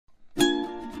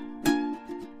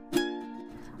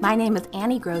My name is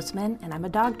Annie Grossman, and I'm a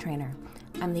dog trainer.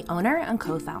 I'm the owner and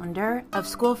co-founder of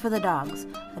School for the Dogs,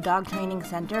 a dog training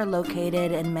center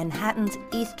located in Manhattan's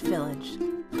East Village.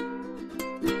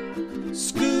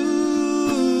 School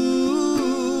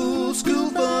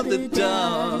for the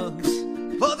dogs,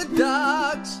 for the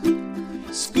dogs.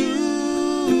 School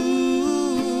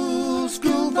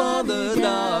for the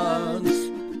dogs,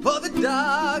 for the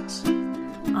dogs.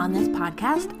 On this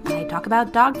podcast, I talk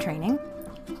about dog training,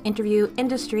 interview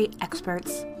industry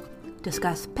experts,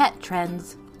 discuss pet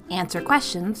trends, answer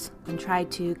questions, and try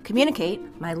to communicate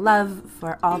my love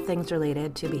for all things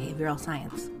related to behavioral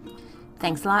science.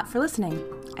 Thanks a lot for listening.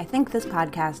 I think this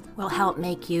podcast will help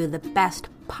make you the best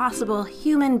possible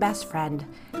human best friend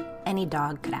any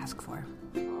dog could ask for.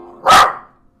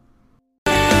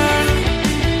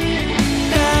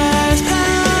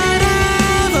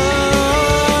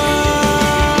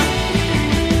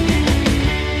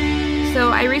 So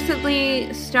I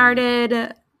recently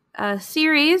started a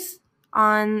series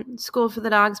on School for the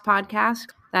Dogs podcast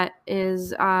that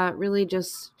is really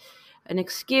just an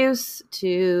excuse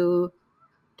to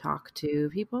talk to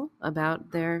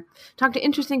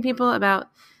interesting people about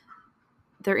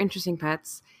their interesting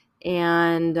pets,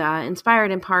 and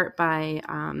inspired in part by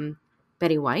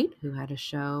Betty White, who had a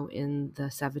show in the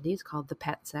 70s called The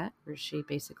Pet Set, where she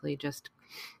basically just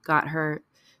got her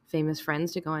famous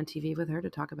friends to go on TV with her to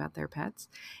talk about their pets.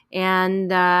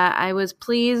 And I was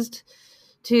pleased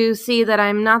to see that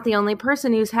I'm not the only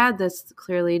person who's had this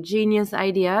clearly genius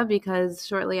idea, because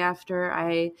shortly after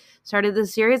I started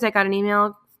this series, I got an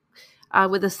email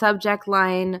with a subject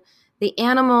line, "The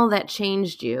Animal That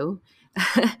Changed You."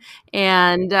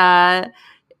 And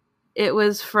it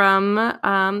was from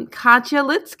Katya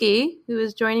Litsky, who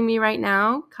is joining me right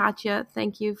now. Katya,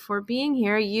 thank you for being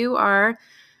here. You are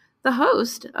the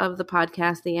host of the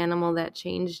podcast, The Animal That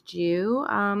Changed You.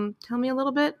 Tell me a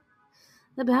little bit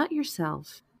about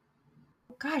yourself.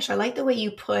 Gosh, I like the way you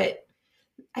put,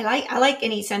 I like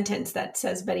any sentence that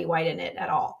says Betty White in it at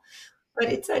all.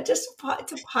 But it's it's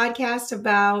a podcast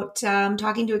about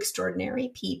talking to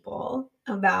extraordinary people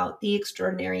about the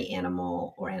extraordinary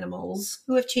animal or animals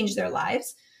who have changed their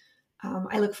lives.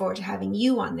 I look forward to having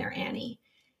you on there, Annie.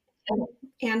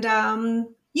 And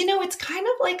it's kind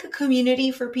of like a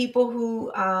community for people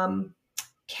who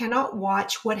cannot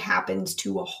watch what happens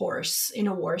to a horse in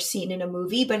a war scene in a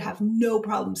movie, but have no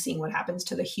problem seeing what happens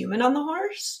to the human on the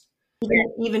horse.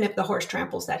 Even if the horse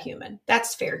tramples that human,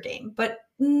 that's fair game, but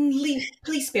please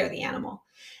spare the animal.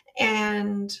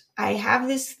 And I have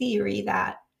this theory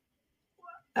that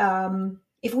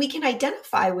if we can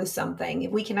identify with something,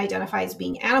 if we can identify as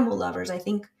being animal lovers, I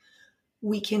think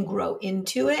we can grow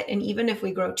into it. And even if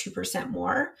we grow 2%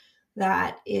 more,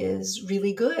 that is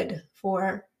really good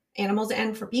for animals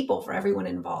and for people, for everyone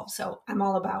involved. So I'm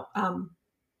all about,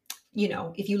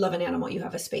 if you love an animal, you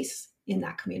have a space in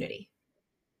that community.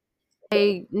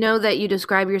 I know that you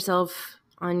describe yourself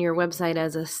on your website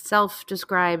as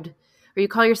you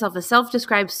call yourself a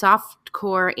self-described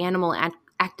softcore animal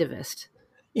activist.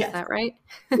 Yes. Is that right?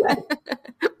 Yes.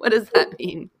 What does that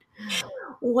mean?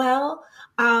 Well,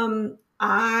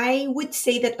 I would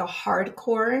say that the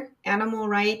hardcore animal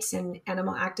rights and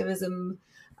animal activism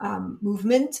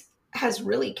movement has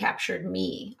really captured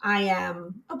me. I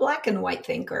am a black and white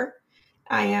thinker.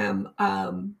 I am,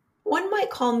 one might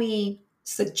call me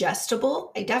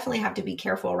suggestible. I definitely have to be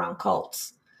careful around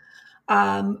cults.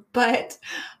 But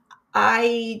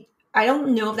I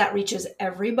don't know if that reaches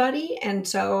everybody. And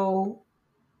so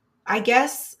I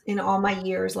guess in all my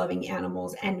years loving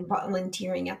animals and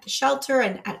volunteering at the shelter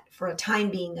and for a time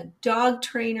being a dog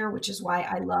trainer, which is why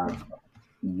I love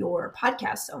your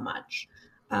podcast so much.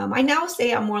 I now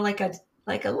say I'm more like a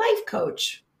life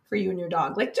coach for you and your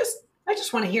dog. I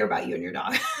just want to hear about you and your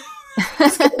dog.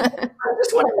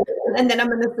 And then I'm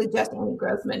going to suggest Annie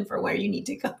Grossman for where you need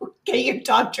to go get your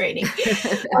dog training.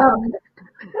 That's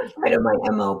part of my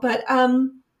MO. But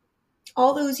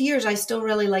all those years, I still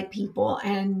really like people,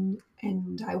 and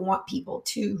I want people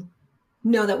to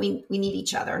know that we need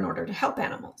each other in order to help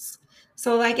animals.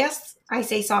 So I guess I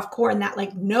say softcore in that,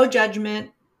 no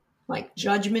judgment,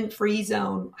 judgment-free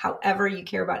zone. However you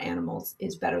care about animals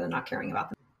is better than not caring about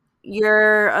them.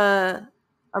 You're a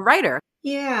writer.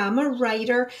 Yeah, I'm a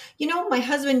writer. My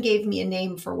husband gave me a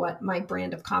name for what my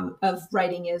brand of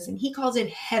writing is, and he calls it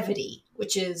Heavity,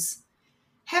 which is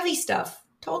heavy stuff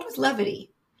told with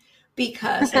levity,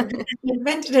 because he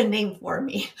invented a name for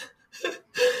me.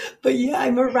 But yeah,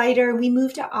 I'm a writer. We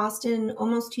moved to Austin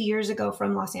almost 2 years ago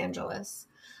from Los Angeles.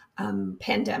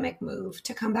 Pandemic move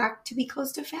to come back to be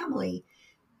close to family.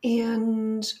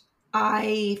 And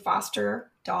I foster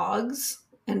dogs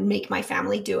and make my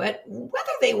family do it,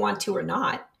 whether they want to or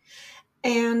not.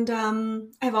 And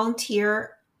I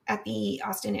volunteer at the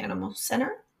Austin Animal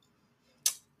Center.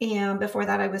 And before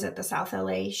that, I was at the South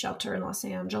LA shelter in Los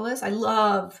Angeles. I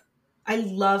love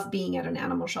being at an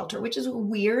animal shelter, which is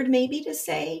weird maybe to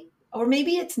say, or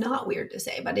maybe it's not weird to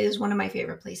say, but it is one of my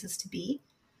favorite places to be.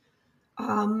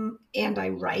 And I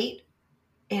write,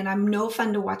 and I'm no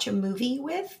fun to watch a movie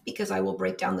with because I will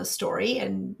break down the story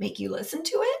and make you listen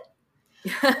to it.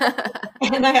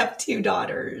 And I have 2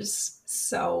 daughters.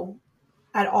 So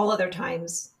at all other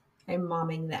times, I'm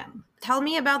momming them. Tell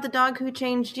me about the dog who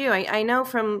changed you. I know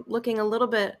from looking a little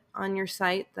bit on your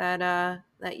site that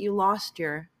you lost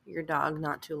your dog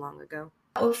not too long ago.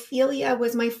 Ophelia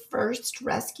was my first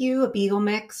rescue, a beagle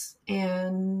mix.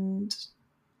 And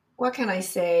what can I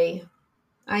say?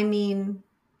 I mean,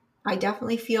 I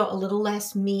definitely feel a little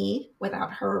less me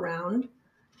without her around.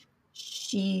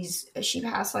 She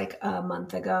passed like a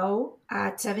month ago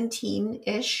at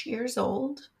 17-ish years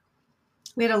old.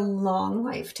 We had a long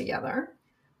life together.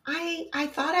 I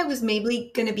thought I was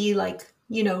maybe going to be like,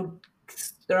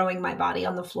 throwing my body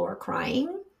on the floor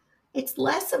crying. It's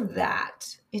less of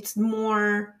that. It's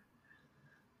more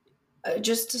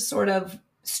just a sort of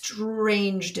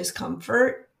strange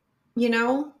discomfort,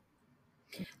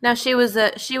 Now she was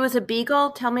a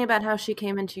beagle. Tell me about how she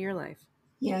came into your life.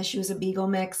 Yeah, she was a beagle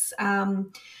mix.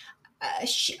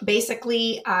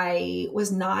 Basically, I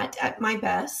was not at my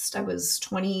best. I was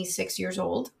 26 years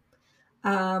old,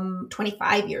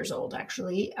 25 years old,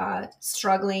 actually,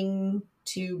 struggling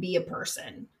to be a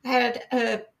person. I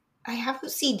have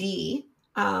OCD.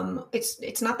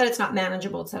 It's not that it's not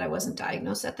manageable. It's that I wasn't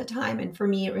diagnosed at the time. And for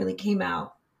me, it really came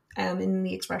out in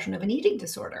the expression of an eating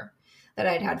disorder that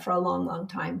I'd had for a long, long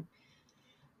time.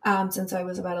 Since I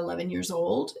was about 11 years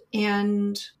old.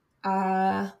 And,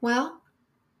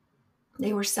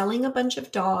 they were selling a bunch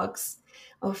of dogs.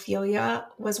 Ophelia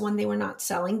was one they were not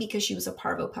selling because she was a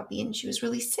parvo puppy and she was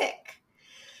really sick.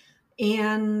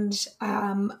 And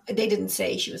they didn't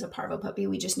say she was a parvo puppy.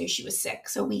 We just knew she was sick.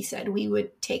 So we said we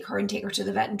would take her to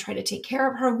the vet and try to take care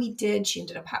of her. We did. She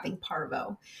ended up having parvo.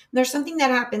 And there's something that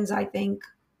happens, I think,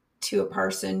 to a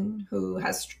person who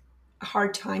has a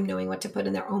hard time knowing what to put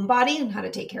in their own body and how to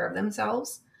take care of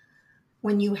themselves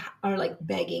when you are like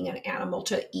begging an animal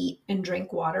to eat and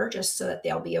drink water just so that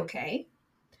they'll be okay.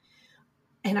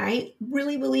 And I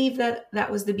really believe that that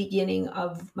was the beginning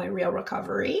of my real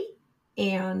recovery.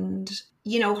 And,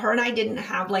 her and I didn't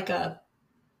have like a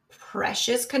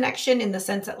precious connection in the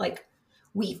sense that like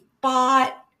we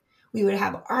fought, we would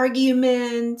have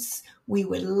arguments, we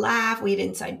would laugh, we had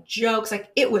inside jokes.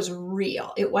 Like it was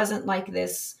real. It wasn't like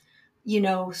this,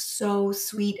 so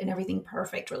sweet and everything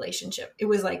perfect relationship. It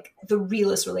was like the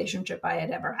realest relationship I had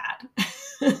ever had.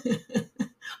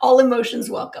 All emotions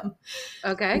welcome.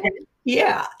 Okay.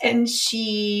 Yeah. And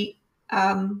she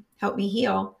helped me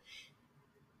heal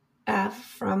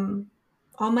from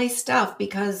all my stuff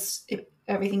because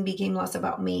everything became less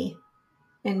about me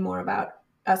and more about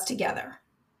us together,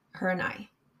 her and I.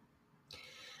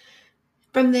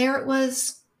 From there, it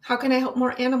was, how can I help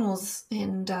more animals?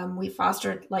 And we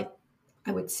fostered, like,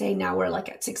 I would say now we're like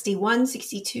at 61,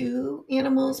 62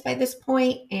 animals by this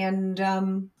point. And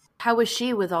how was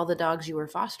she with all the dogs you were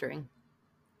fostering?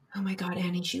 Oh my God,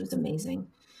 Annie, she was amazing.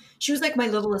 She was like my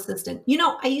little assistant.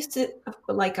 I used to,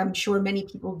 like I'm sure many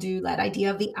people do, that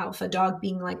idea of the alpha dog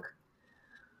being like,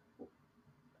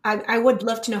 I would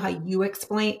love to know how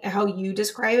you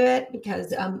describe it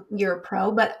because you're a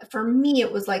pro. But for me,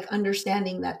 it was like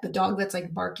understanding that the dog that's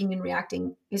like barking and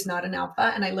reacting is not an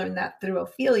alpha. And I learned that through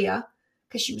Ophelia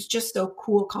because she was just so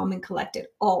cool, calm, and collected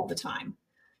all the time.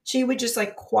 She would just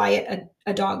like quiet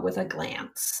a dog with a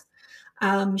glance.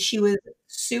 She was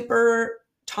super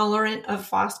tolerant of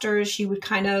fosters. She would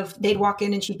they'd walk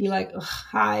in and she'd be like,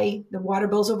 hi, the water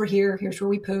bowl's over here. Here's where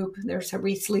we poop. There's where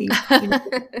we sleep.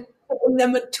 Giving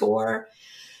them a tour.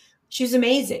 She was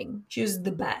amazing. She was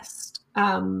the best.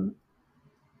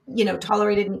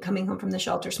 Tolerated coming home from the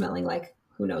shelter smelling like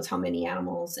who knows how many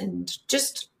animals and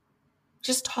just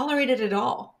tolerated it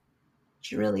all.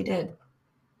 She really did.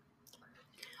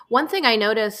 One thing I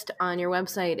noticed on your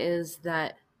website is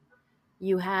that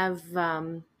you have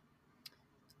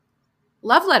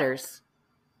love letters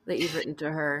that you've written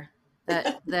to her.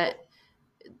 That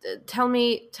tell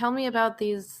me about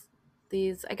these.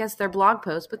 I guess they're blog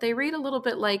posts, but they read a little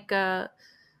bit like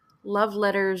love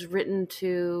letters written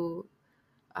to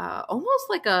almost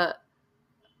like I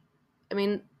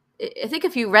think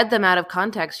if you read them out of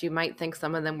context, you might think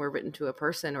some of them were written to a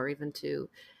person or even to.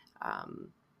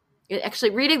 Actually,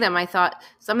 reading them, I thought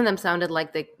some of them sounded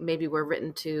like they maybe were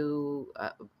written to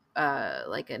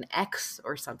like an ex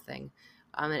or something.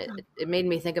 It made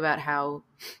me think about how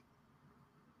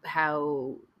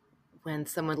when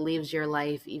someone leaves your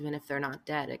life, even if they're not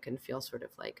dead, it can feel sort of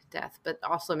like death. But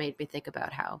also made me think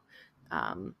about how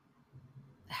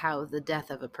the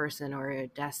death of a person or a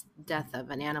death of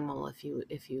an animal,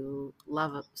 if you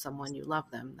love someone, you love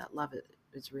them. That love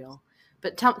is real.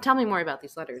 But tell me more about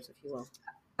these letters, if you will.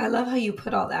 I love how you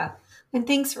put all that. And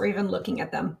thanks for even looking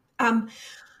at them.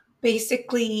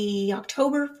 Basically,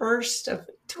 October 1st of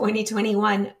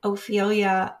 2021,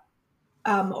 Ophelia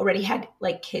already had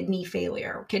like kidney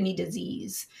failure, kidney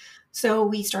disease. So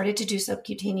we started to do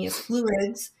subcutaneous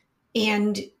fluids,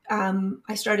 and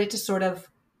I started to sort of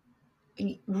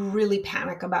really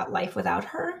panic about life without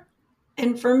her.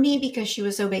 And for me, because she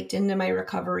was so baked into my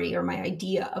recovery or my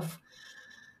idea of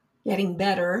getting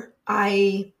better,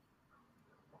 I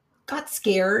got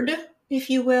scared, if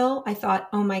you will. I thought,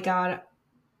 oh my God,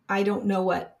 I don't know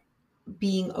what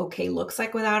being okay looks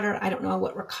like without her. I don't know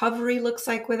what recovery looks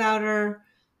like without her.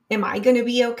 Am I going to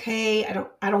be okay? I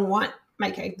don't want,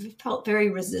 like, I felt very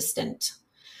resistant.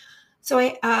 So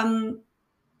I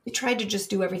tried to just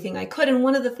do everything I could. And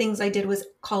one of the things I did was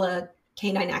call a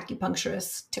canine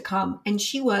acupuncturist to come. And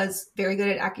she was very good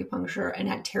at acupuncture and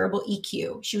had terrible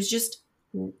EQ. She was just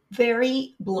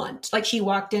very blunt. Like, she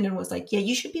walked in and was like, yeah,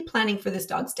 you should be planning for this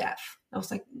dog's death. I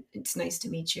was like, it's nice to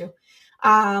meet you.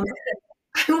 I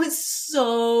was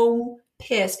so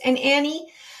pissed. And Annie,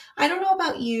 I don't know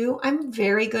about you. I'm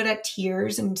very good at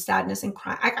tears and sadness and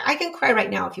cry. I can cry right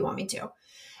now if you want me to.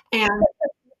 And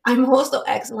I'm also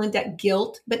excellent at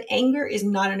guilt, but anger is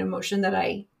not an emotion that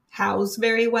I house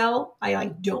very well. I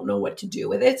like don't know what to do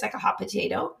with it. It's like a hot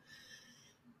potato.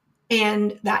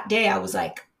 And that day I was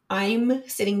like, I'm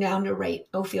sitting down to write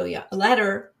Ophelia a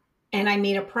letter. And I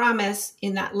made a promise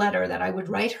in that letter that I would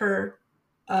write her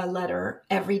a letter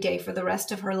every day for the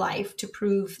rest of her life to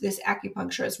prove this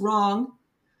acupuncture is wrong,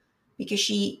 because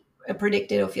she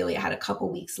predicted Ophelia had a couple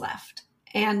weeks left.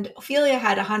 And Ophelia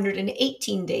had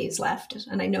 118 days left.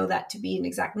 And I know that to be an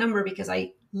exact number because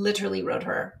I literally wrote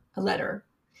her a letter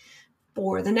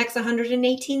for the next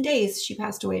 118 days. She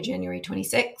passed away January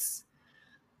 26th.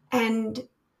 And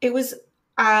it was,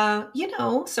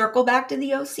 circle back to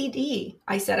the OCD.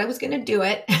 I said I was going to do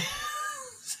it.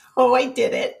 So I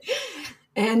did it.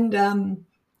 And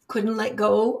couldn't let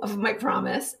go of my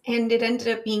promise. And it ended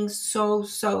up being so,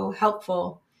 so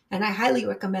helpful. And I highly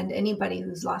recommend anybody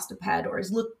who's lost a pet or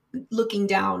is looking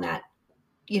down at,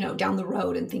 down the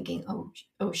road and thinking,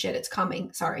 oh shit, it's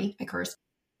coming. Sorry, I cursed.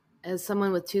 As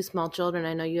someone with two small children,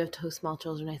 I know you have two small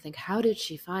children. I think, how did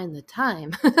she find the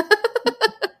time?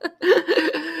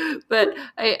 But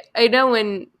I know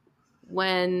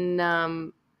when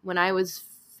I was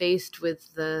faced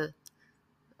with the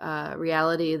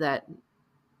reality that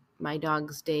my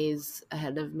dog's days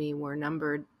ahead of me were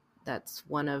numbered, that's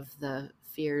one of the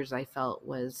fears I felt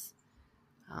was,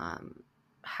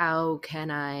 how can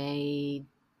I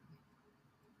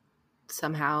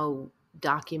somehow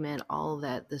document all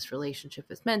that this relationship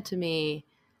has meant to me?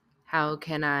 How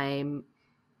can I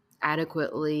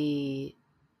adequately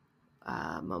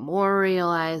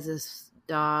memorialize this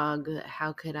dog?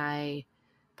 How could I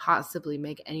possibly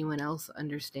make anyone else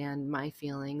understand my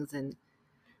feelings? And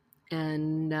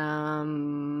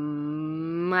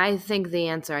I think the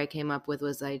answer I came up with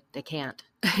was I can't.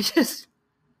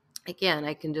 I can't.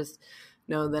 I can just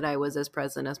know that I was as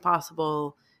present as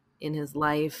possible in his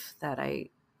life, that that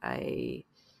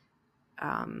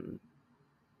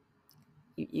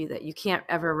you can't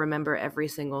ever remember every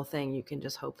single thing. You can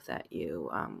just hope that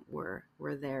you were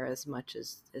there as much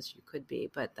as you could be.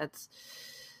 But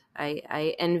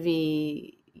I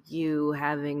envy you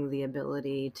having the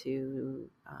ability to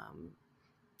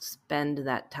spend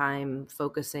that time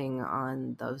focusing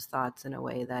on those thoughts in a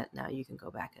way that now you can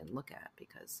go back and look at,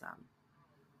 because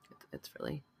it's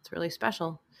really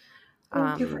special.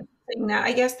 Thank you for saying that.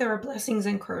 I guess there are blessings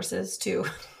and curses too.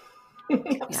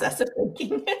 Obsessive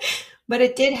thinking. But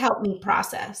it did help me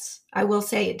process. I will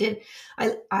say it did.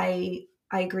 I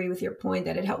agree with your point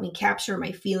that it helped me capture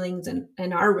my feelings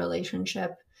and our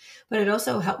relationship, but it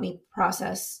also helped me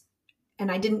process.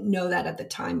 And I didn't know that at the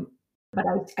time, but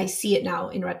I see it now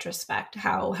in retrospect,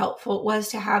 how helpful it was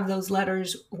to have those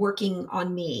letters working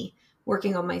on me,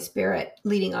 working on my spirit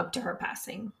leading up to her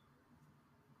passing.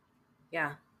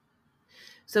 Yeah.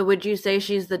 So would you say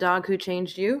she's the dog who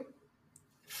changed you?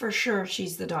 For sure,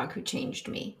 she's the dog who changed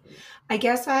me. I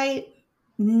guess I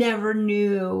never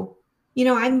knew,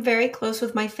 I'm very close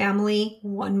with my family.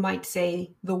 One might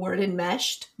say the word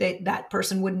enmeshed, that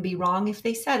person wouldn't be wrong if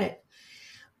they said it.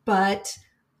 But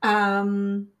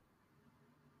I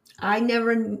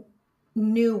never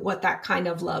knew what that kind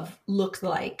of love looked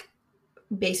like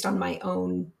based on my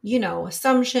own,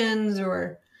 assumptions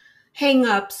or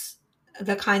hangups,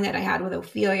 the kind that I had with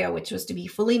Ophelia, which was to be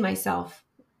fully myself,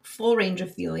 full range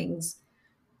of feelings,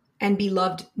 and be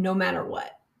loved no matter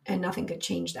what. And nothing could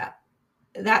change that.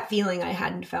 That feeling I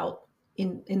hadn't felt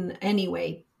in any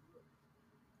way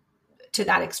to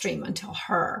that extreme until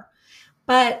her.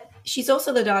 But she's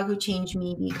also the dog who changed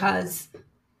me because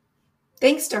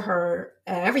thanks to her,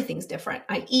 everything's different.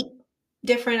 I eat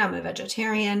different. I'm a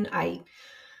vegetarian. I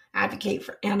advocate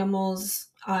for animals.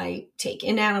 I take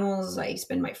in animals. I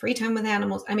spend my free time with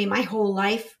animals. I mean, my whole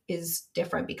life is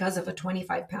different because of a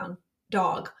 25-pound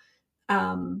dog.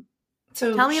 Um,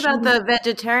 so Tell me she, about the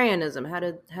vegetarianism. How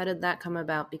did that come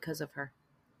about because of her?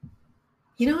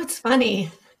 it's funny.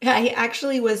 I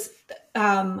actually was.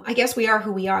 I guess we are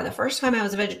who we are. The first time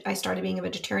I started being a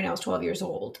vegetarian. I was 12 years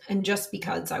old, and just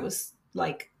because I was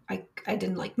like, I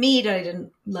didn't like meat. I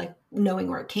didn't like knowing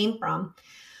where it came from.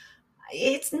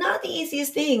 It's not the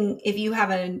easiest thing if you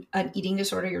have an eating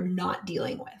disorder you're not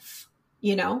dealing with,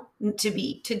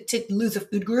 to lose a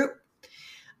food group.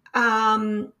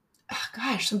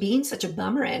 Gosh, I'm being such a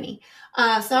bummer, Annie.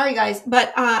 Sorry guys,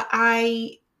 but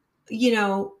you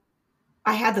know,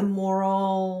 I had the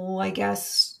moral, I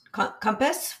guess,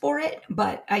 compass for it,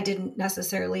 but I didn't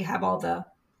necessarily have all the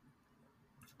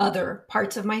other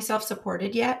parts of myself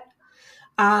supported yet.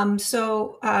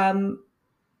 So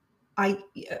I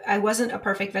I wasn't a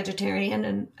perfect vegetarian,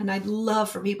 and I'd love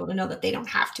for people to know that they don't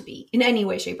have to be in any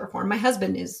way, shape, or form. My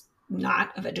husband is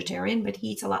not a vegetarian, but he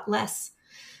eats a lot less.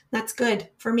 That's good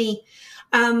for me.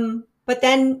 But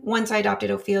then once I adopted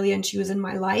Ophelia and she was in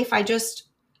my life, I just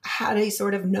had a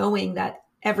sort of knowing that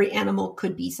every animal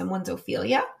could be someone's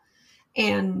Ophelia.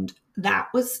 And that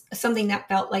was something that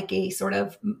felt like a sort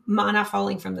of manna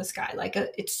falling from the sky.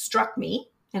 It struck me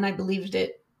and I believed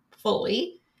it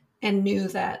fully and knew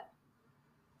that,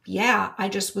 yeah, I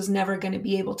just was never going to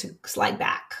be able to slide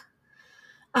back.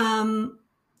 Um,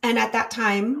 and at that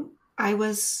time, I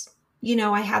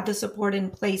had the support in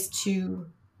place to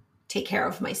take care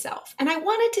of myself. And I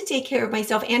wanted to take care of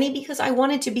myself, Annie, because I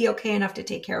wanted to be okay enough to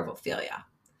take care of Ophelia.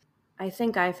 I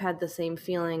think I've had the same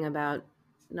feeling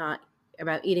not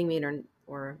about eating meat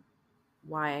or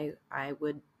why I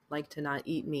would like to not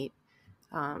eat meat.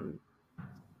 Um,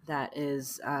 that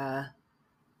is,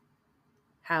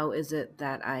 how is it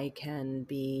that I can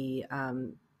be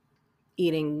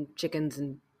eating chickens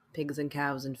and pigs and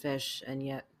cows and fish and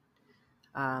yet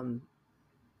um,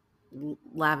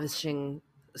 lavishing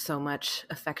so much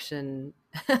affection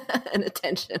and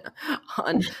attention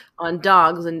on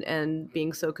dogs and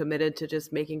being so committed to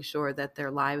just making sure that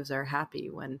their lives are happy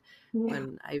Yeah.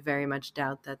 when I very much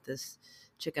doubt that this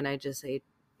chicken I just ate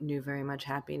knew very much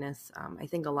happiness. I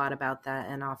think a lot about that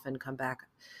and often come back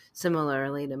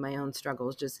similarly to my own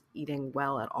struggles just eating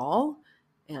well at all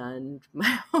and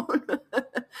my own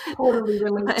Totally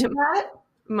relate my, to that.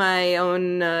 my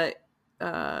own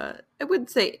I would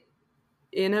say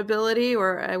inability,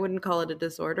 or I wouldn't call it a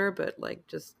disorder, but like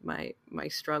just my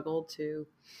struggle to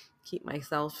keep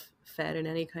myself fed in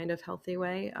any kind of healthy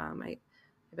way. I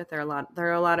bet there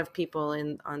are a lot of people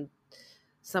in on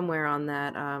somewhere on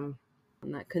that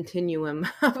continuum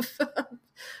of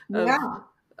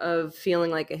Yeah.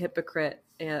 feeling like a hypocrite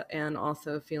and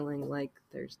also feeling like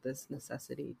there's this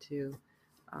necessity to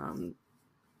um,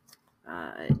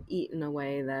 eat in a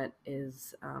way that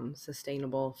is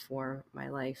sustainable for my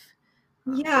life.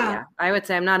 But Yeah. yeah, I would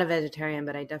say I'm not a vegetarian,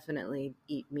 but I definitely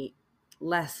eat meat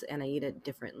less and I eat it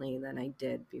differently than I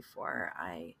did before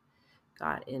I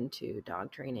got into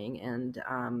dog training. And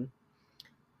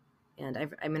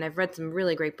I've read some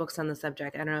really great books on the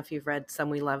subject. I don't know if you've read Some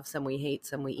We Love, Some We Hate,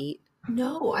 Some We Eat.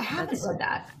 No, I haven't That's read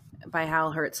that. by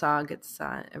Hal Herzog. It's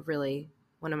a really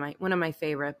one of my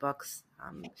favorite books.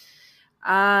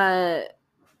 Uh,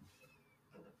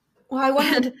 Well, I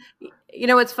want to.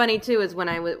 and what's funny too is when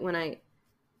I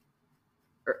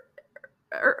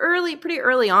pretty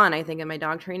early on, I think in my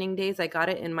dog training days, I got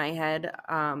it in my head.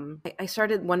 I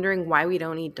started wondering why we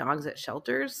don't eat dogs at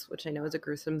shelters, which I know is a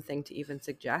gruesome thing to even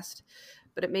suggest.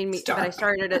 But it made me. But I Stop.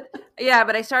 started to, yeah.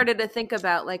 But I started to think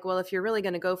about like, well, if you're really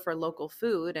going to go for local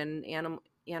food and animals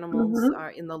Mhm.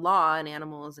 are in the law, an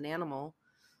animal is an animal,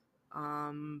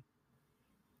 um,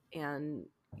 and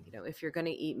if you're going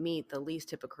to eat meat, the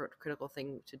least hypocritical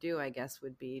thing to do, I guess,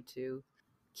 would be to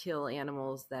kill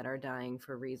animals that are dying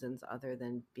for reasons other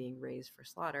than being raised for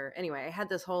slaughter. Anyway, I had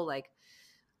this whole like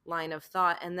line of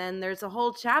thought, and then there's a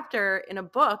whole chapter in a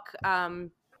book,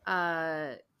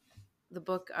 uh, the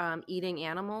book Eating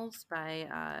Animals by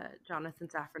Jonathan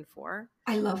Safran Foer.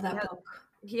 I love He that has, book.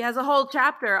 he has a whole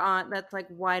chapter on that's like,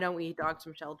 why don't we eat dogs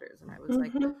from shelters? And I was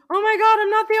like, Mhm. oh my God, I'm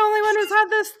not the only one who's had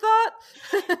this thought.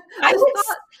 I this would,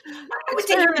 thought I would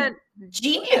say you're a experiment.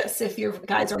 genius if your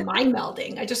guys are mind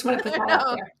melding. I just want to put that out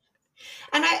No. there.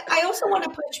 And I also want to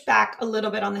push back a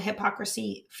little bit on the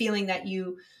hypocrisy feeling that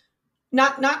you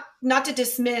not to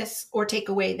dismiss or take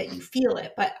away that you feel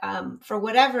it, but for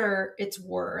whatever it's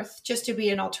worth, just to be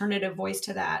an alternative voice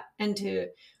to that, and to,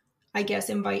 I guess,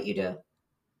 invite you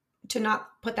to not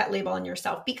put that label on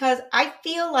yourself, because I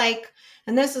feel like,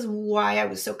 and this is why I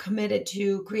was so committed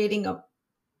to creating a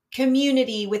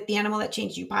community with the Animal That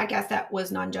Changed You podcast that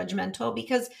was non-judgmental,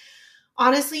 because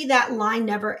honestly, that line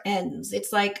never ends.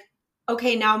 It's like,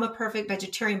 okay, now I'm a perfect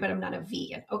vegetarian, but I'm not a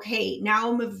vegan. Okay,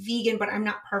 now I'm a vegan, but I'm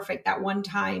not perfect that one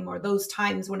time or those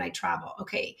times when I travel.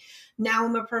 Okay, now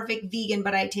I'm a perfect vegan,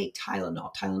 but I take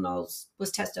Tylenol. Tylenol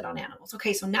was tested on animals.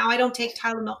 Okay, so now I don't take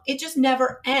Tylenol. It just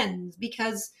never ends,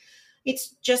 because it's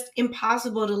just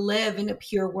impossible to live in a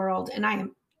pure world. And I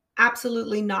am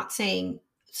absolutely not saying,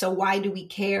 so why do we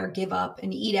care, give up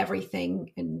and eat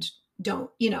everything and don't,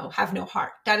 have no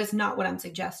heart. That is not what I'm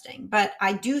suggesting. But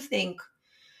I do think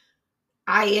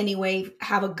I, anyway,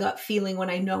 have a gut feeling when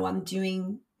I know I'm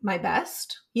doing my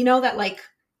best. That like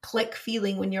click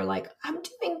feeling when you're like, I'm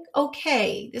doing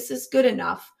okay. This is good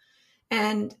enough.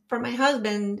 And for my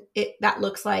husband, that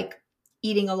looks like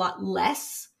eating a lot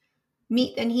less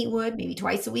meat than he would, maybe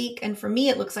twice a week. And for me,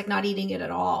 it looks like not eating it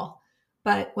at all.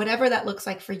 But whatever that looks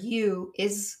like for you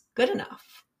is good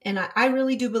enough. And I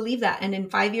really do believe that. And in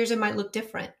 5 years, it might look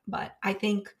different. But I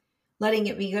think letting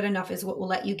it be good enough is what will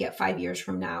let you get 5 years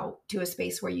from now to a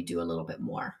space where you do a little bit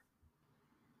more.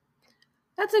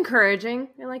 That's encouraging.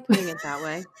 I like putting it that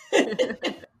way.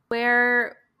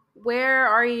 Where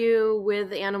are you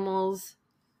with animals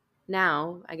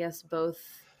now? I guess both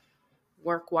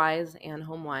work-wise and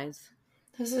home-wise.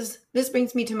 This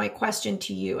brings me to my question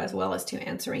to you, as well as to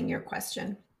answering your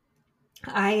question.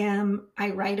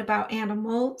 I write about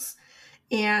animals,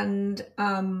 and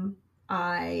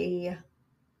I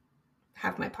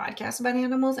have my podcast about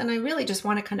animals, and I really just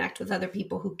want to connect with other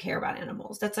people who care about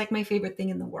animals. That's like my favorite thing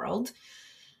in the world.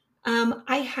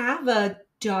 I have a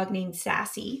dog named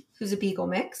Sassy, who's a beagle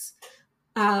mix.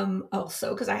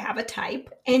 Also, because I have a type,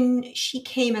 and she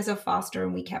came as a foster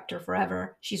and we kept her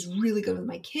forever. She's really good with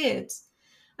my kids.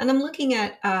 And I'm looking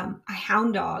at a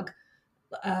hound dog,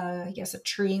 I guess a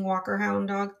treeing walker hound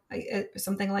dog,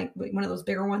 something like one of those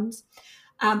bigger ones,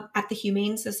 at the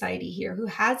Humane Society here, who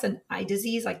has an eye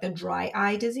disease, like the dry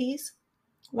eye disease.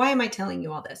 Why am I telling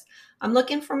you all this? I'm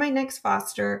looking for my next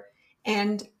foster,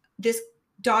 and this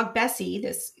dog Bessie,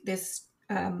 this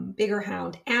bigger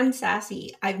hound, and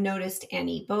Sassy, I've noticed,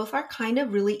 Annie, both are kind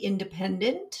of really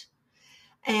independent,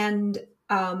 and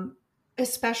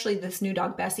especially this new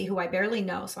dog Bessie, who I barely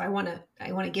know, so I want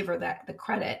to give her the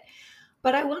credit.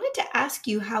 But I wanted to ask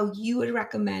you how you would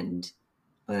recommend.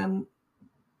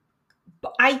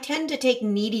 I tend to take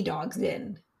needy dogs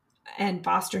in and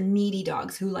foster needy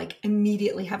dogs who like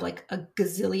immediately have like a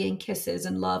gazillion kisses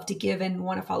and love to give and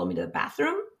want to follow me to the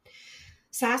bathroom.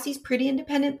 Sassy's pretty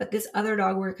independent, but this other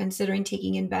dog we're considering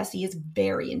taking in, Bessie, is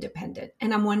very independent.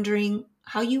 And I'm wondering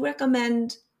how you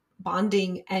recommend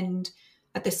bonding, and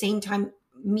at the same time,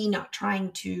 me not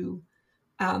trying to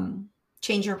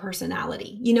change her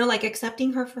personality. Like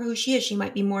accepting her for who she is. She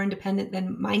might be more independent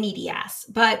than my needy ass.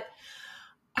 But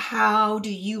how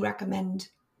do you recommend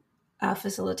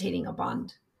facilitating a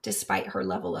bond despite her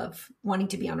level of wanting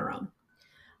to be on her own?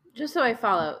 Just so I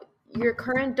follow, your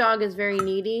current dog is very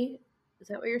needy. Is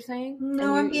that what you're saying?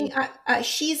 No,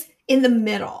 she's in the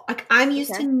middle. Like I'm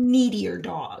used to needier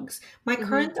dogs. My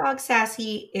current dog,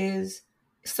 Sassy, is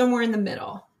somewhere in the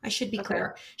middle. I should be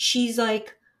clear. She's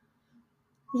like,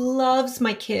 loves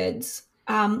my kids,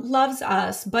 loves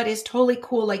us, but is totally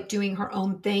cool, like doing her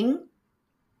own thing.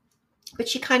 But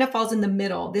she kind of falls in the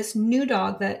middle. This new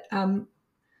dog that I'm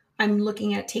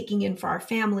looking at taking in for our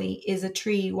family is a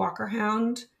tree walker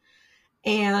hound,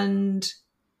 and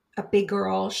a big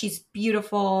girl. She's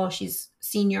beautiful. She's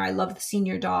senior. I love the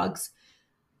senior dogs.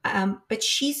 But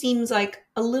she seems like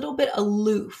a little bit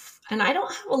aloof. And I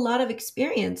don't have a lot of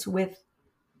experience with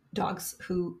dogs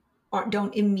who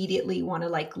don't immediately want to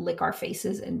like lick our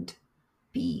faces and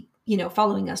be,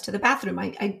 following us to the bathroom.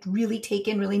 I really take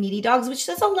in really needy dogs, which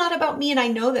says a lot about me. And I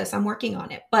know this, I'm working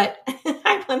on it, but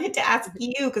I wanted to ask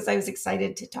you because I was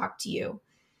excited to talk to you.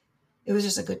 It was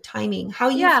just a good timing. How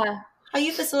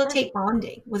you facilitate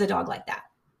bonding with a dog like that?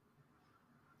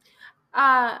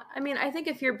 I mean, I think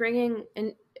if you're bringing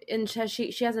and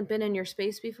she hasn't been in your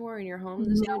space before in your home,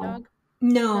 this new dog?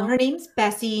 No, her name's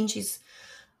Bessie, and she's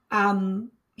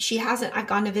she hasn't. I've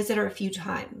gone to visit her a few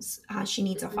times. She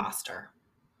needs a Mhm. foster.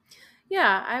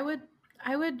 Yeah, I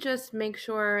would just make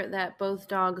sure that both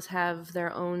dogs have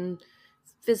their own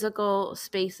physical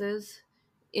spaces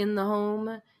in the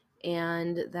home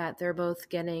and that they're both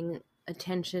getting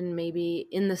attention maybe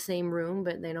in the same room,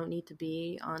 but they don't need to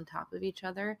be on top of each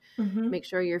other. Mm-hmm. Make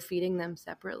sure you're feeding them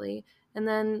separately and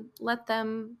then let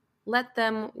them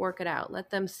work it out. Let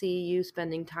them see you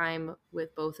spending time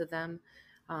with both of them.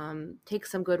 Take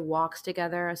some good walks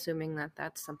together, assuming that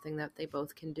that's something that they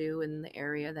both can do in the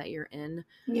area that you're in.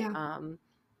 Yeah. Um,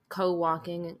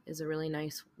 Co-walking is a really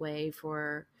nice way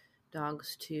for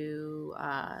dogs to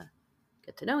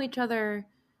get to know each other,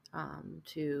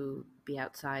 to be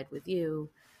outside with you,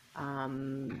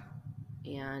 and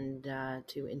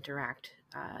to interact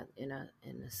in a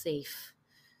safe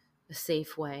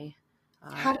way,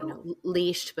 How do?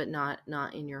 leashed but not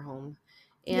in your home,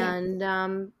 Yeah.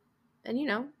 and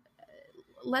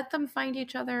let them find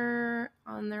each other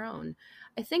on their own.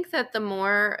 I think that the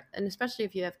more, and especially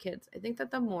if you have kids, I think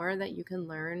that the more that you can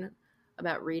learn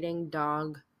about reading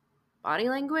dog body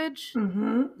language,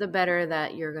 Mm-hmm. the better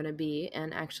that you're going to be.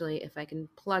 And actually, if I can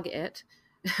plug it,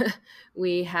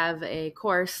 we have a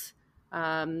course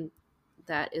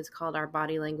that is called our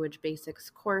Body Language Basics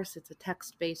course. It's a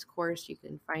text-based course. You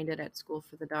can find it at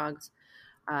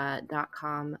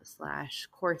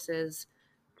schoolforthedogs.com/courses,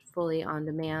 fully on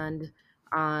demand.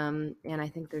 And I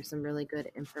think there's some really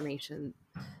good information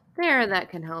there that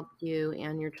can help you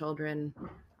and your children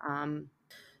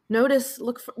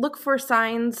look for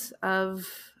signs of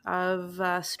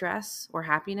stress or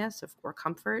happiness or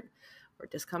comfort or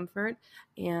discomfort,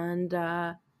 and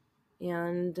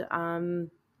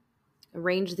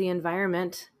arrange the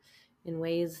environment in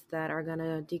ways that are going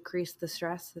to decrease the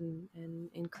stress and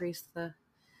increase the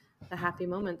happy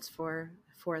moments for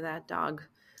that dog,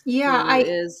 Yeah, who I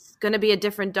is going to be a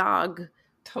different dog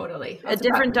totally. I a was about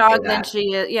different to say dog than that.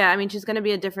 she is. Yeah, I mean, she's going to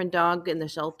be a different dog in the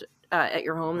shelter, at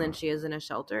your home, than she is in a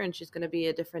shelter, and she's going to be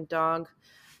a different dog,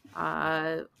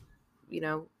 uh, you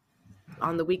know,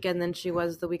 on the weekend than she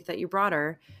was the week that you brought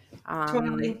her. Um,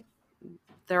 Totally.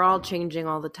 they're all changing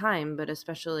all the time, but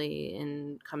especially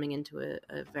in coming into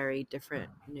a very different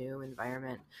new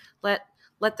environment. Let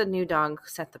let the new dog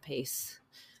set the pace.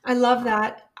 I love Um,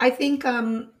 that. I think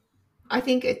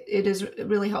it is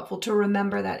really helpful to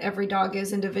remember that every dog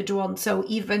is individual. And so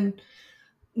even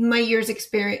my years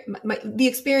experience, the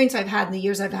experience I've had in the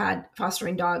years I've had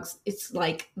fostering dogs, it's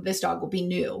like this dog will be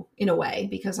new in a way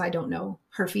because I don't know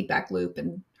her feedback loop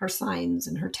and her signs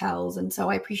and her tells. And so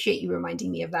I appreciate you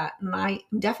reminding me of that. And I'm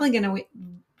definitely going to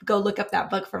go look up that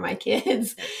book for my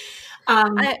kids.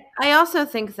 Um, I also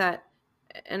think that,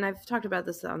 and I've talked about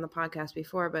this on the podcast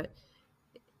before, but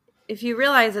if you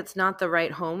realize it's not the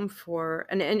right home for,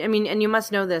 and I mean, and you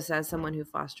must know this as someone who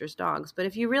fosters dogs, but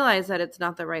if you realize that it's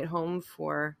not the right home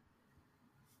for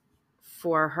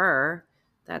her,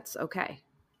 that's okay.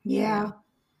 yeah.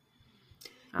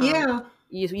 Um, Yeah.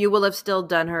 you will have still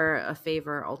done her a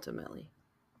favor ultimately.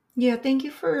 Yeah. Thank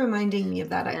you for reminding me of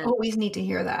that. I And always need to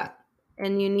hear that.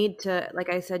 you need to, like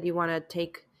I said, you want to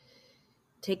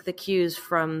take the cues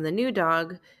from the new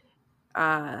dog.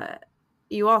 Uh,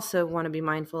 you also want to be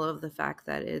mindful of the fact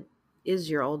that it is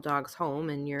your old dog's home,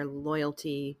 and your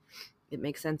loyalty, it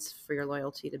makes sense for your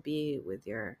loyalty to be with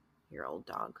your old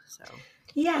dog. So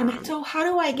Yeah. And um, so, how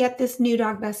do I get this new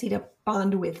dog, Bessie, to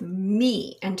bond with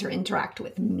me and to interact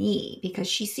with me? Because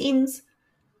she seems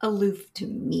aloof to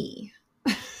me.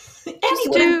 Annie,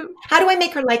 just do how do I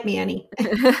make her like me, Annie?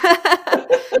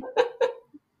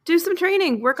 do some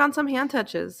training, work on some hand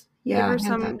touches, Yeah. Hand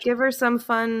touch. give her some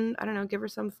fun, I don't know, give her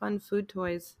some fun food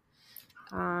toys.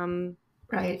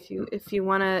 Right. If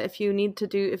you need to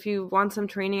do, if you want some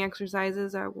training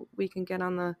exercises, we can get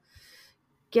on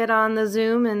the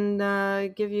Zoom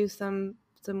and give you some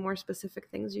more specific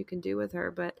things you can do with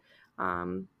her. But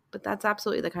that's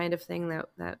absolutely the kind of thing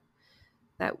that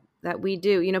we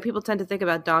do. People tend to think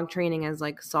about dog training as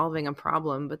like solving a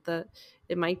problem, but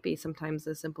it might be sometimes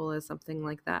as simple as something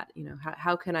like that.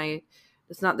 How can I?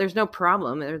 There's no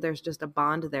problem. There's just a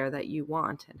bond there that you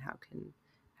want, and how can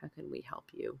we help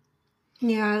you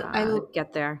Yeah.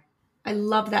 get there? I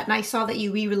love that. And I saw that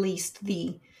you re-released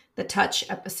the touch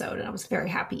episode, and I was very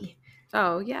happy.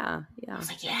 Oh yeah, I yeah. was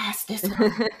like, yes, this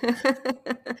one.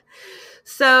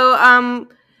 So,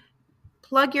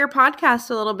 plug your podcast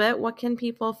a little bit. What can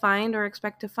people find or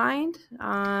expect to find,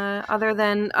 other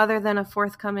than a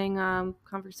forthcoming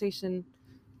conversation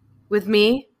with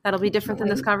me? That'll be different than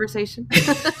this conversation.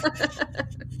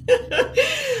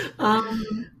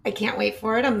 I can't wait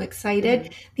for it. I'm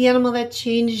excited. The Animal That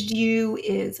Changed You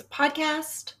is a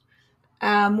podcast.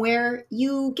 where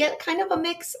you get kind of a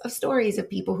mix of stories of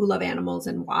people who love animals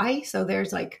and why. So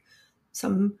there's like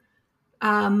some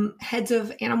heads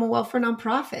of animal welfare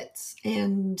nonprofits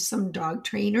and some dog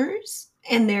trainers,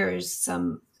 and there's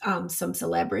some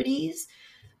celebrities,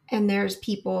 and there's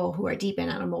people who are deep in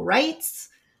animal rights.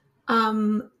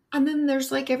 And then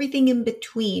there's like everything in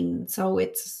between. So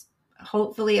it's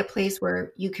hopefully a place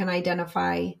where you can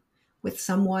identify with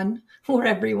someone or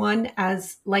everyone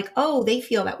as like, oh, they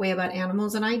feel that way about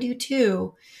animals, and I do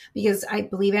too, because I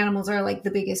believe animals are like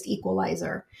the biggest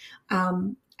equalizer,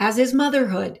 as is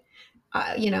motherhood.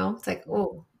 It's like,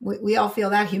 oh, we all feel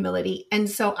that humility. And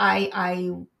so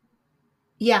I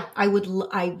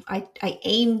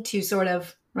aim to sort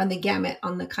of run the gamut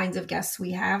on the kinds of guests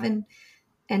we have,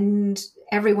 and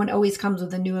everyone always comes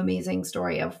with a new amazing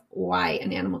story of why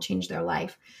an animal changed their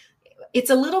life. It's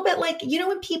a little bit like,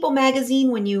 in People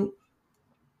magazine, when you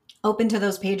open to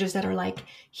those pages that are like,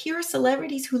 here are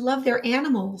celebrities who love their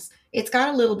animals. It's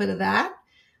got a little bit of that.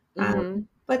 Mm-hmm.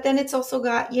 But then it's also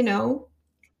got,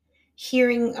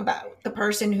 hearing about the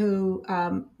person who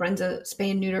runs a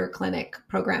spay and neuter clinic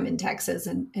program in Texas,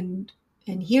 and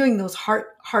hearing those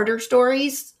harder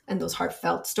stories and those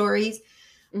heartfelt stories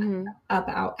Mm-hmm.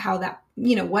 about how that,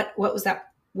 what was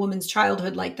that woman's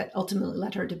childhood like that ultimately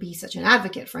led her to be such an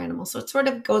advocate for animals. So it sort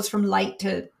of goes from light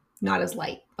to not as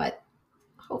light, but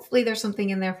hopefully there's something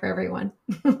in there for everyone.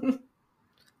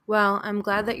 Well, I'm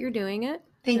glad that you're doing it.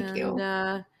 Thank you.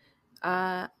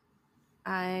 I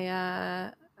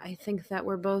think that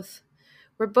we're both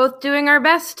doing our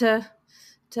best to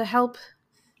help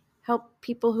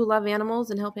people who love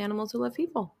animals and help animals who love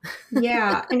people.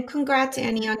 Yeah. And congrats,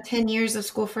 Annie, on 10 years of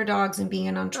School for Dogs and being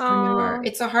an entrepreneur. Aww.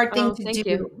 It's a hard thing to do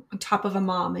you. on top of a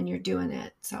mom, and you're doing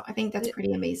it. So I think that's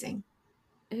pretty amazing.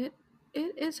 It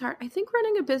is hard. I think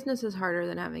running a business is harder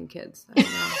than having kids. I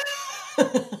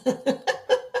don't know.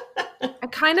 I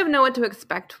kind of know what to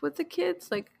expect with the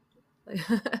kids, or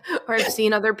I've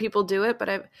seen other people do it, but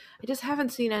I just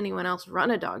haven't seen anyone else run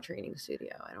a dog training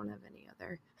studio. I don't have any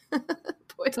other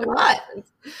It's a lot.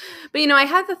 But I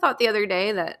had the thought the other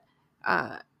day that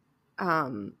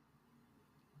some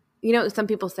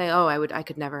people say, oh, I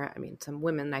could never, some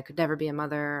women, I could never be a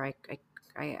mother.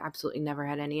 I absolutely never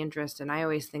had any interest. And I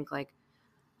always think like,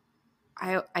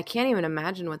 I can't even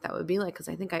imagine what that would be like, because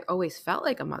I think I always felt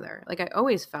like a mother. Like I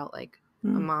always felt like a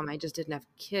mom. I just didn't have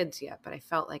kids yet, but I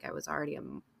felt like I was already a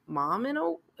mom in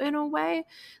a way.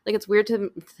 Like it's weird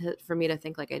for me to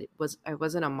think like I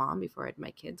wasn't a mom before I had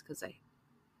my kids, because I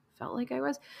felt like I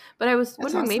was. But I was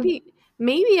wondering, awesome.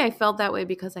 maybe I felt that way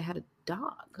because I had a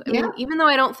dog. I mean, even though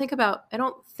I don't think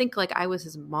like I was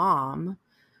his mom,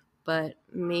 but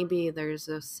maybe there's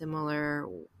a similar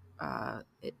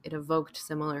it evoked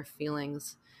similar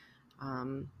feelings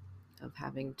of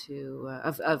having to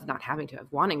of not having to,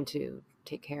 of wanting to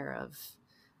take care of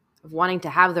wanting to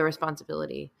have the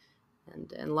responsibility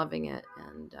and loving it.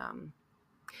 And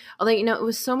although it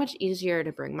was so much easier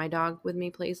to bring my dog with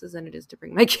me places than it is to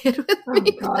bring my kid with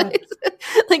me places.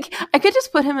 Like I could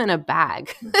just put him in a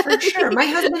bag. For sure. My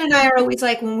husband and I are always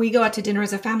like, when we go out to dinner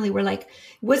as a family, we're like,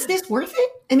 was this worth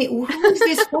it? I mean, who is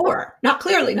this for? Not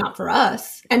for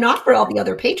us, and not for all the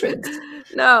other patrons.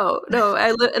 No.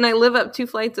 I live up 2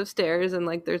 flights of stairs, and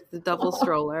like there's the double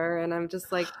stroller, and I'm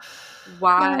just like,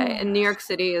 why? And New York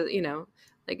City is,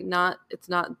 it's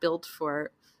not built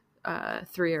for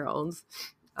 3-year-olds.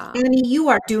 Annie, you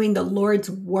are doing the Lord's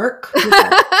work with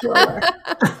that stroller.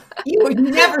 You would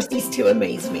never cease to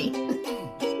amaze me.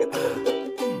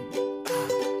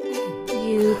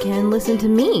 You can listen to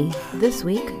me this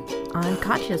week on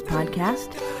Katya's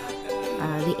podcast,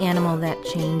 The Animal That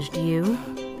Changed You,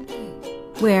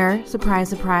 where, surprise,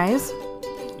 surprise,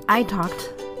 I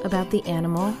talked about the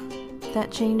animal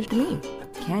that changed me.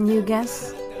 Can you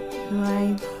guess who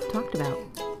I talked about?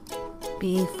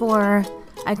 Before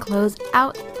I close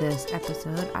out this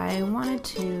episode, I wanted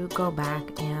to go back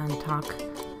and talk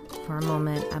for a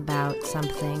moment about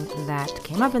something that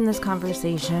came up in this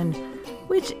conversation,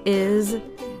 which is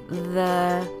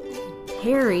the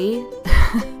hairy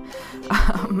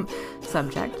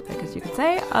subject, I guess you could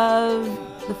say, of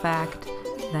the fact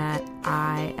that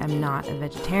I am not a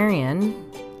vegetarian.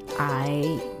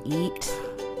 I eat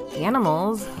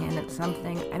animals, and it's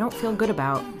something I don't feel good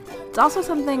about. It's also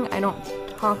something I don't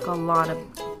talk a lot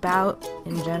about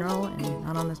in general, and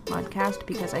not on this podcast,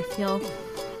 because I feel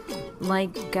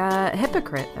like a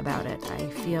hypocrite about it. I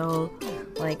feel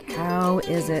like, how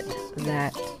is it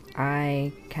that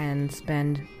I can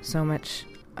spend so much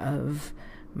of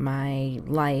my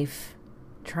life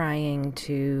trying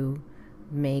to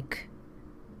make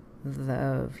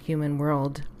the human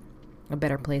world a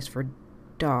better place for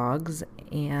dogs,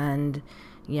 and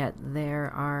yet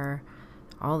there are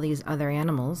all these other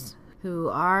animals who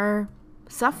are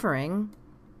suffering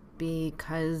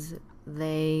because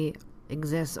they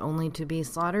exist only to be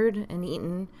slaughtered and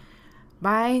eaten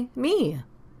by me,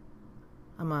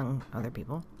 among other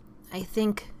people. I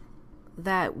think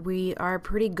that we are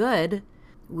pretty good.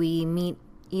 We meet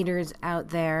eaters out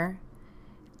there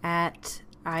at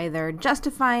either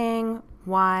justifying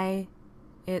why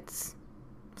it's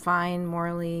fine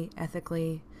morally,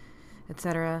 ethically,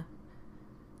 etc.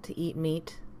 to eat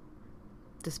meat,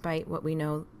 despite what we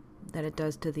know that it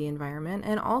does to the environment,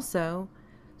 and also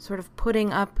sort of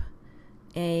putting up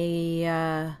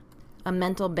a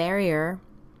mental barrier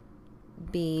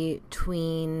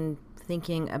between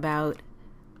thinking about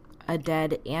a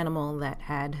dead animal that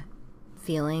had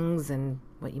feelings and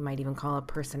what you might even call a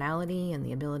personality and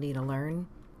the ability to learn,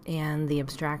 and the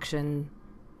abstraction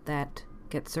that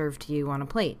gets served to you on a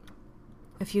plate.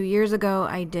 A few years ago,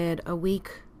 I did a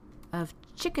week of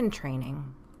chicken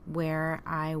training where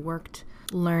I worked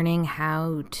learning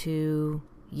how to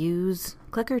use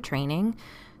clicker training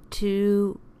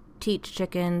to teach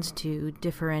chickens to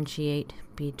differentiate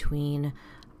between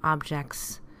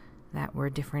objects that were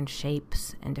different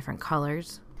shapes and different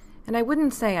colors. And I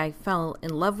wouldn't say I fell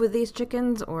in love with these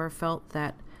chickens or felt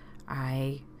that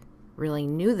I really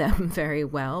knew them very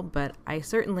well, but I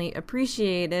certainly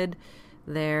appreciated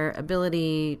their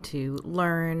ability to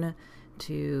learn,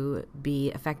 to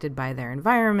be affected by their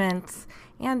environments,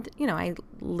 and, I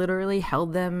literally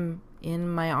held them in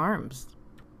my arms.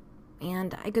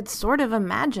 And I could sort of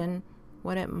imagine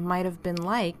what it might have been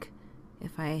like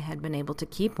if I had been able to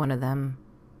keep one of them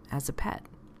as a pet.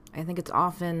 I think it's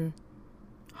often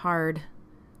hard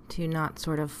to not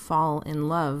sort of fall in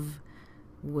love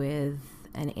with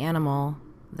an animal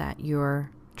that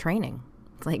you're training.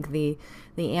 It's like the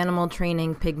animal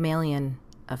training Pygmalion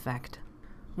effect.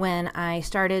 When I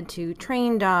started to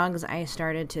train dogs, I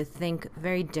started to think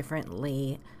very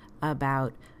differently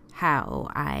about how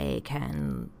I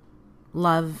can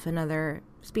love another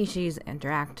species,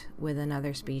 interact with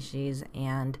another species,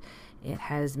 and it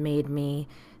has made me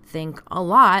think a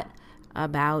lot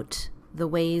about the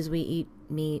ways we eat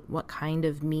meat, what kind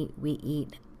of meat we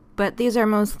eat. But these are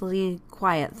mostly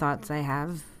quiet thoughts I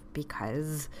have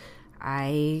because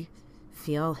I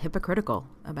feel hypocritical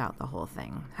about the whole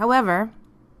thing. However,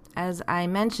 as I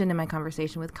mentioned in my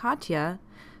conversation with Katya,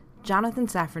 Jonathan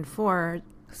Safran Foer,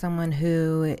 someone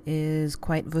who is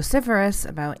quite vociferous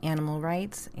about animal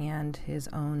rights and his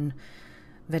own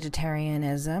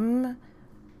vegetarianism,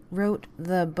 wrote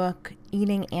the book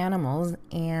Eating Animals,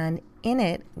 and in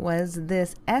it was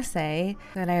this essay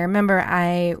that I remember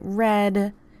I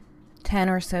read 10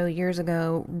 or so years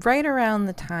ago, right around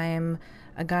the time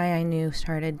a guy I knew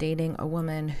started dating a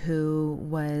woman who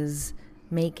was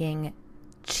making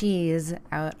cheese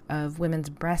out of women's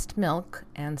breast milk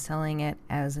and selling it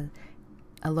as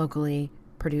a locally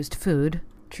produced food.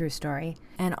 True story.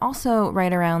 And also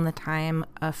right around the time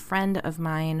a friend of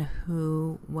mine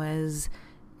who was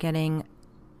getting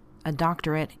a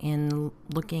doctorate in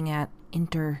looking at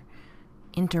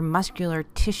intermuscular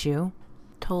tissue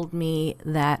told me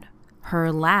that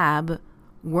her lab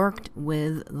worked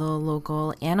with the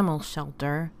local animal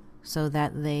shelter so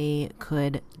that they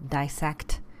could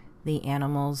dissect the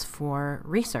animals for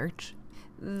research.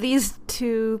 These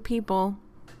two people,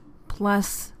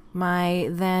 plus my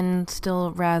then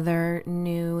still rather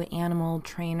new animal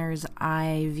trainer's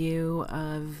eye view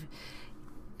of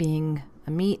being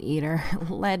a meat eater,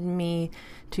 led me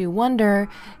to wonder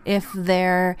if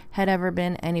there had ever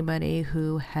been anybody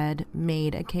who had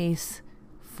made a case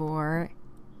for,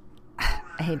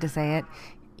 I hate to say it,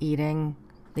 eating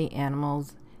the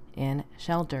animals in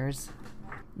shelters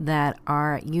that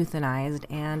are euthanized.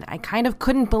 And I kind of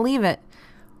couldn't believe it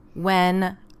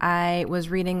when I was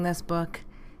reading this book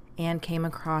and came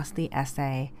across the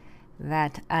essay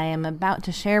that I am about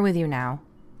to share with you now.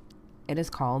 It is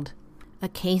called A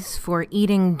Case for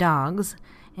Eating Dogs,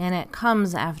 and it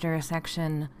comes after a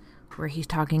section where he's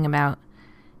talking about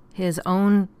his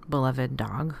own beloved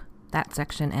dog. That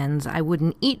section ends, I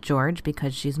wouldn't eat George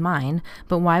because she's mine,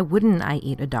 but why wouldn't I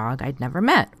eat a dog I'd never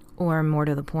met? Or more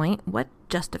to the point, what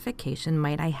justification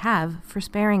might I have for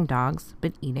sparing dogs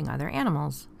but eating other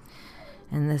animals?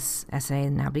 And this essay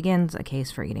now begins, A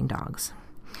Case for Eating Dogs.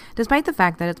 Despite the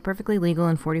fact that it's perfectly legal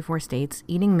in 44 states,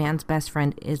 eating man's best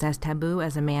friend is as taboo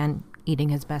as a man eating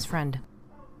his best friend.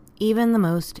 Even the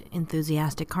most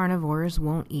enthusiastic carnivores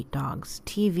won't eat dogs.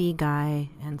 TV guy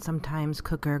and sometimes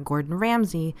cooker Gordon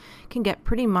Ramsay can get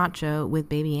pretty macho with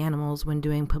baby animals when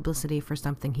doing publicity for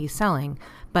something he's selling,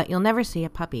 but you'll never see a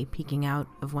puppy peeking out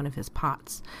of one of his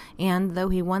pots. And though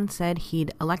he once said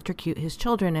he'd electrocute his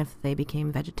children if they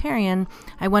became vegetarian,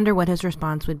 I wonder what his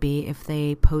response would be if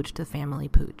they poached the family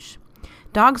pooch.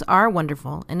 Dogs are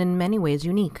wonderful and in many ways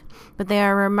unique, but they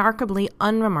are remarkably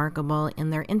unremarkable in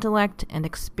their intellect and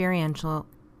experiential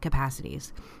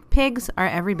capacities. Pigs are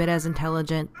every bit as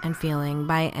intelligent and feeling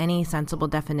by any sensible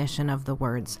definition of the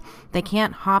words. They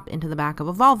can't hop into the back of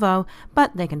a Volvo,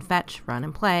 but they can fetch, run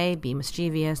and play, be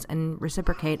mischievous, and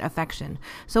reciprocate affection.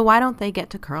 So why don't they get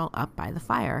to curl up by the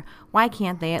fire? Why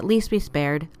can't they at least be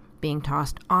spared being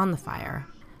tossed on the fire?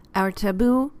 Our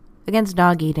taboo against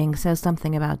dog eating says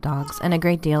something about dogs and a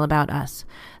great deal about us.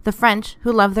 The French,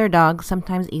 who love their dogs,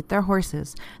 sometimes eat their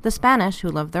horses. The Spanish, who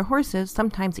love their horses,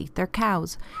 sometimes eat their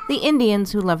cows. The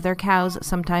Indians, who love their cows,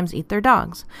 sometimes eat their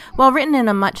dogs. While written in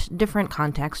a much different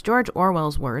context, George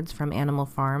Orwell's words from Animal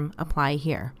Farm apply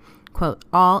here. Quote,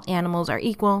 "All animals are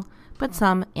equal, but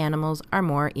some animals are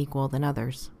more equal than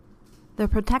others." The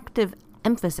protective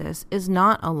emphasis is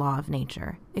not a law of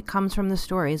nature. It comes from the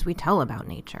stories we tell about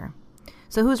nature.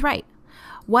 So who's right?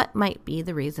 What might be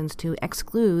the reasons to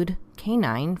exclude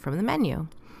canine from the menu?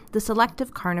 The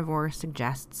selective carnivore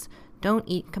suggests don't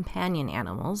eat companion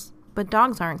animals, but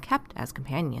dogs aren't kept as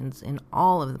companions in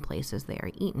all of the places they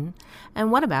are eaten.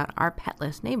 And what about our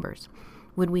petless neighbors?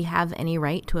 Would we have any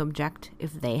right to object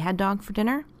if they had dog for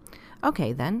dinner?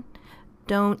 Okay, then.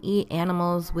 Don't eat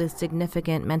animals with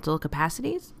significant mental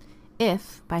capacities?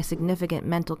 If, by significant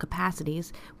mental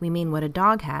capacities, we mean what a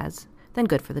dog has, then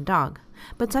good for the dog.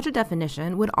 But such a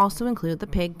definition would also include the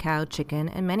pig, cow, chicken,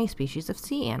 and many species of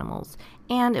sea animals,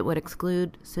 and it would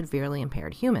exclude severely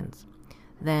impaired humans.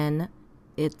 Then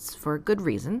it's for good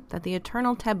reason that the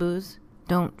eternal taboos,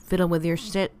 don't fiddle with your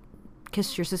shit,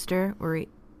 kiss your sister, or eat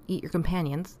your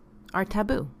companions, are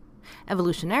taboo.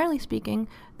 Evolutionarily speaking,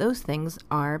 those things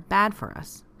are bad for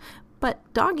us. But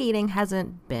dog eating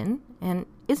hasn't been and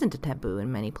isn't a taboo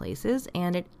in many places,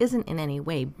 and it isn't in any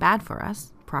way bad for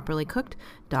us. Properly cooked,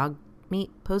 dog meat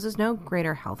poses no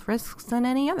greater health risks than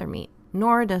any other meat,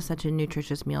 nor does such a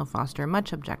nutritious meal foster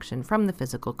much objection from the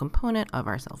physical component of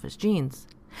our selfish genes.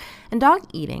 And dog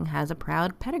eating has a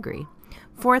proud pedigree.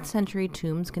 4th century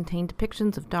tombs contain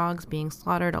depictions of dogs being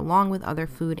slaughtered along with other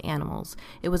food animals.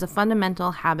 It was a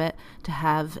fundamental habit to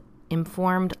have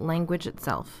informed language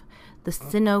itself. The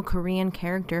Sino-Korean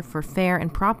character for fair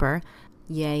and proper,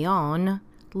 yeon,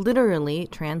 literally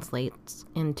translates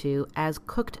into as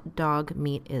cooked dog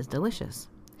meat is delicious.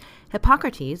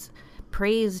 Hippocrates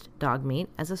praised dog meat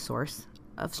as a source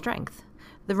of strength.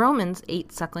 The Romans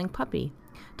ate suckling puppy.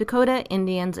 Dakota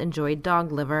Indians enjoyed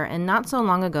dog liver, and not so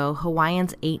long ago,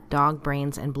 Hawaiians ate dog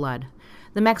brains and blood.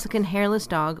 The Mexican hairless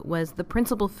dog was the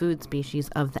principal food species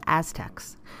of the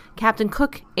Aztecs. Captain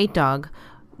Cook ate dog.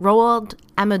 Roald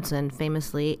Amundsen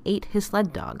famously ate his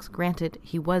sled dogs. Granted,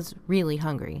 he was really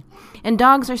hungry. And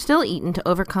dogs are still eaten to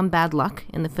overcome bad luck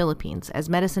in the Philippines, as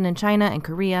medicine in China and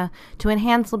Korea, to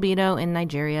enhance libido in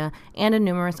Nigeria, and in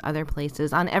numerous other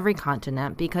places on every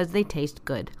continent because they taste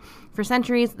good. For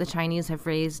centuries, the Chinese have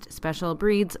raised special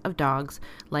breeds of dogs,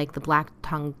 like the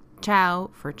black-tongued Chow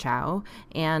for Chow,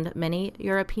 and many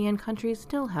European countries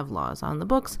still have laws on the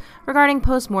books regarding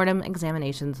post-mortem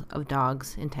examinations of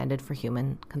dogs intended for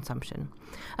human consumption.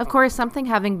 Of course, something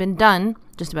having been done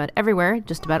just about everywhere,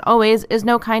 just about always, is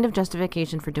no kind of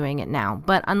justification for doing it now.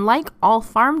 But unlike all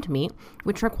farmed meat,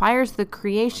 which requires the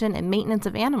creation and maintenance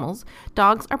of animals,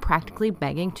 dogs are practically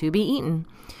begging to be eaten.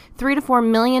 3 to 4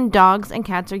 million dogs and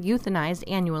cats are euthanized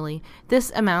annually.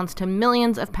 This amounts to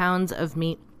millions of pounds of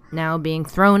meat now being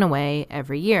thrown away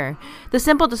every year. The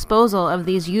simple disposal of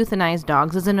these euthanized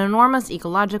dogs is an enormous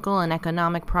ecological and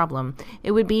economic problem.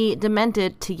 It would be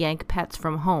demented to yank pets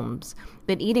from homes,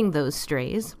 but eating those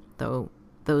strays,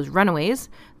 those runaways,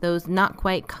 those not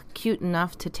quite cute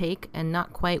enough to take and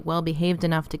not quite well behaved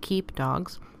enough to keep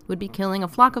dogs, would be killing a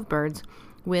flock of birds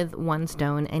with one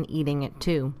stone and eating it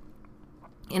too.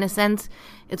 In a sense,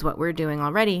 it's what we're doing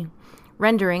already.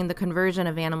 Rendering the conversion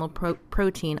of animal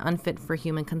protein unfit for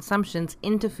human consumptions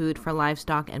into food for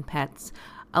livestock and pets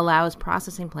allows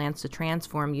processing plants to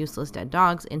transform useless dead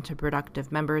dogs into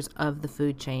productive members of the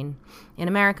food chain. In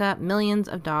America, millions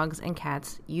of dogs and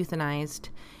cats euthanized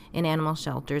in animal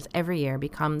shelters every year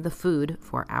become the food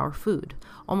for our food.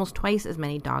 Almost twice as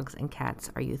many dogs and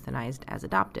cats are euthanized as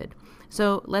adopted.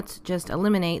 So let's just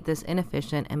eliminate this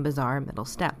inefficient and bizarre middle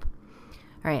step.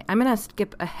 All right, I'm going to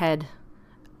skip ahead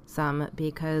some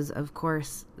because, of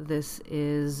course, this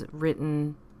is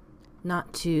written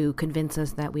not to convince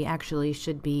us that we actually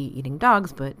should be eating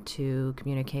dogs, but to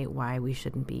communicate why we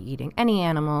shouldn't be eating any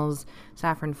animals.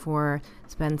 Saffron 4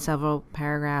 spends several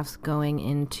paragraphs going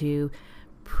into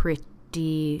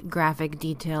pretty graphic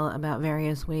detail about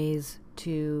various ways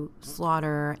to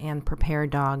slaughter and prepare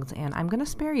dogs, and I'm going to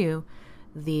spare you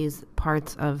these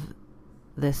parts of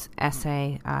this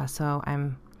essay, so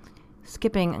I'm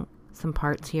skipping some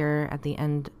parts here at the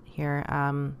end here.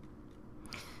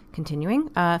 Continuing,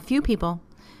 few people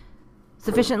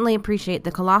sufficiently appreciate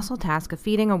the colossal task of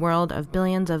feeding a world of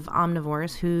billions of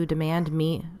omnivores who demand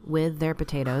meat with their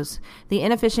potatoes. The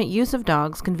inefficient use of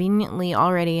dogs, conveniently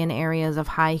already in areas of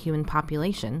high human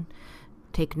population,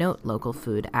 take note, local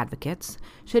food advocates,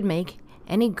 should make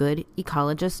any good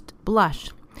ecologist blush.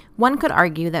 One could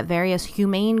argue that various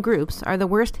humane groups are the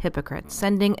worst hypocrites,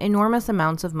 sending enormous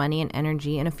amounts of money and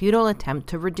energy in a futile attempt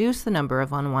to reduce the number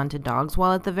of unwanted dogs,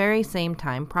 while at the very same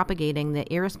time propagating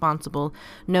the irresponsible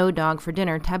no dog for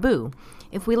dinner taboo.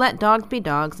 If we let dogs be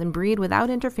dogs and breed without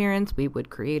interference, we would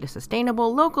create a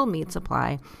sustainable local meat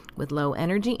supply with low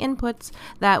energy inputs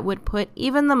that would put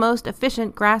even the most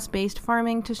efficient grass-based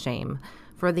farming to shame.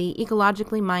 For the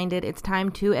ecologically minded, it's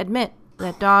time to admit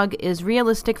that dog is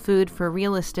realistic food for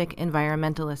realistic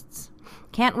environmentalists.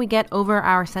 Can't we get over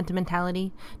our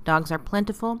sentimentality? Dogs are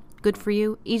plentiful, good for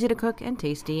you, easy to cook, and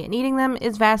tasty, and eating them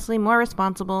is vastly more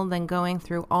responsible than going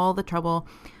through all the trouble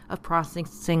of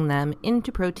processing them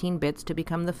into protein bits to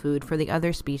become the food for the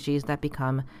other species that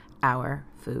become our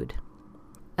food.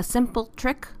 A simple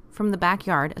trick from the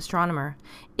backyard astronomer.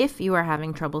 If you are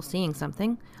having trouble seeing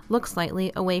something, look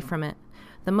slightly away from it.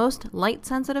 The most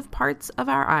light-sensitive parts of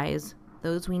our eyes,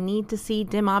 those we need to see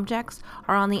dim objects,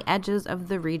 are on the edges of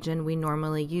the region we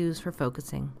normally use for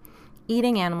focusing.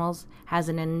 Eating animals has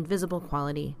an invisible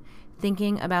quality.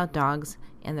 Thinking about dogs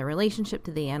and the relationship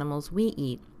to the animals we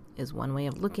eat is one way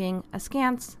of looking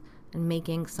askance and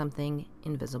making something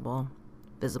invisible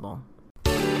visible.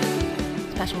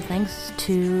 Special thanks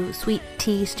to Sweet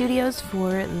Tea Studios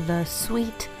for the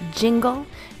sweet jingle.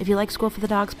 If you like School for the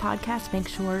Dogs podcast, make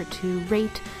sure to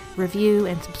rate, review,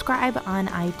 and subscribe on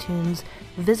iTunes.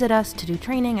 Visit us to do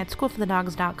training at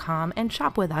schoolforthedogs.com and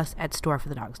shop with us at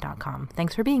storeforthedogs.com.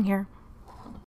 Thanks for being here.